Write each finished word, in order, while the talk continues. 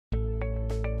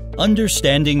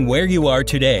Understanding where you are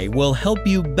today will help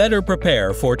you better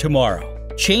prepare for tomorrow.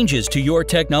 Changes to your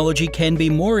technology can be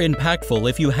more impactful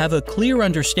if you have a clear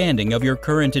understanding of your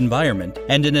current environment,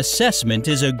 and an assessment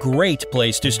is a great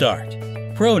place to start.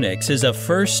 PRONIX is a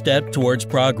first step towards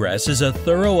progress is a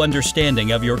thorough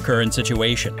understanding of your current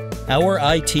situation. Our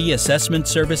IT assessment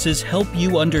services help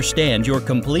you understand your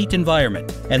complete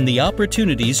environment and the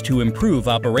opportunities to improve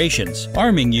operations,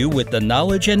 arming you with the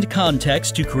knowledge and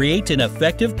context to create an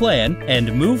effective plan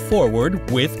and move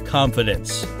forward with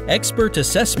confidence. Expert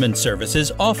assessment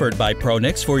services offered by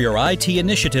PRONIX for your IT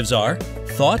initiatives are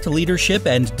Thought Leadership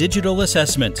and Digital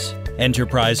Assessments,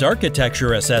 Enterprise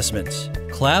Architecture Assessments,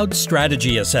 Cloud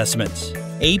Strategy Assessments,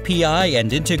 API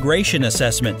and Integration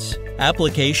Assessments,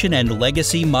 Application and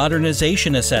Legacy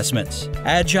Modernization Assessments,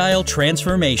 Agile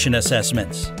Transformation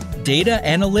Assessments, Data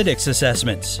Analytics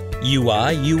Assessments,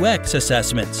 UI/UX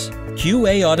Assessments,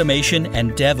 QA Automation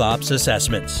and DevOps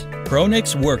Assessments.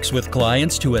 PRONIX works with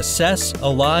clients to assess,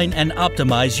 align, and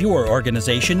optimize your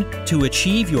organization to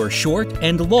achieve your short-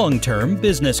 and long-term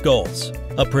business goals.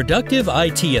 A productive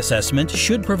IT assessment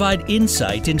should provide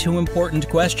insight into important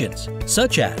questions,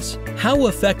 such as, how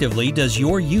effectively does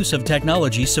your use of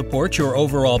technology support your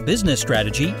overall business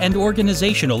strategy and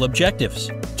organizational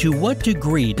objectives? To what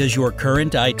degree does your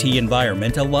current IT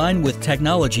environment align with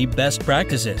technology best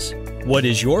practices? What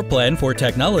is your plan for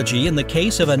technology in the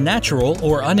case of a natural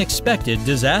or unexpected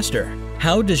disaster?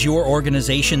 How does your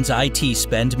organization's IT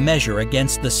spend measure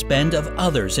against the spend of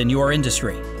others in your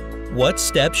industry? What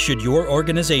steps should your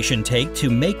organization take to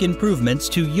make improvements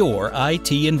to your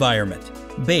IT environment?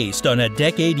 Based on a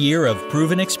decade-year of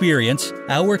proven experience,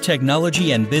 our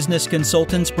technology and business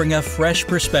consultants bring a fresh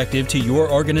perspective to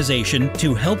your organization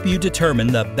to help you determine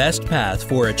the best path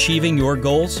for achieving your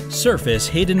goals, surface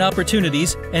hidden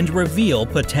opportunities, and reveal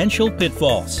potential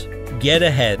pitfalls. Get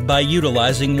ahead by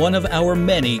utilizing one of our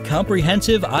many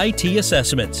comprehensive IT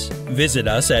assessments. Visit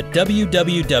us at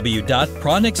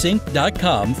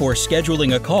www.PRONIXinc.com for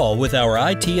scheduling a call with our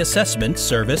IT assessment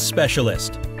service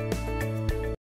specialist.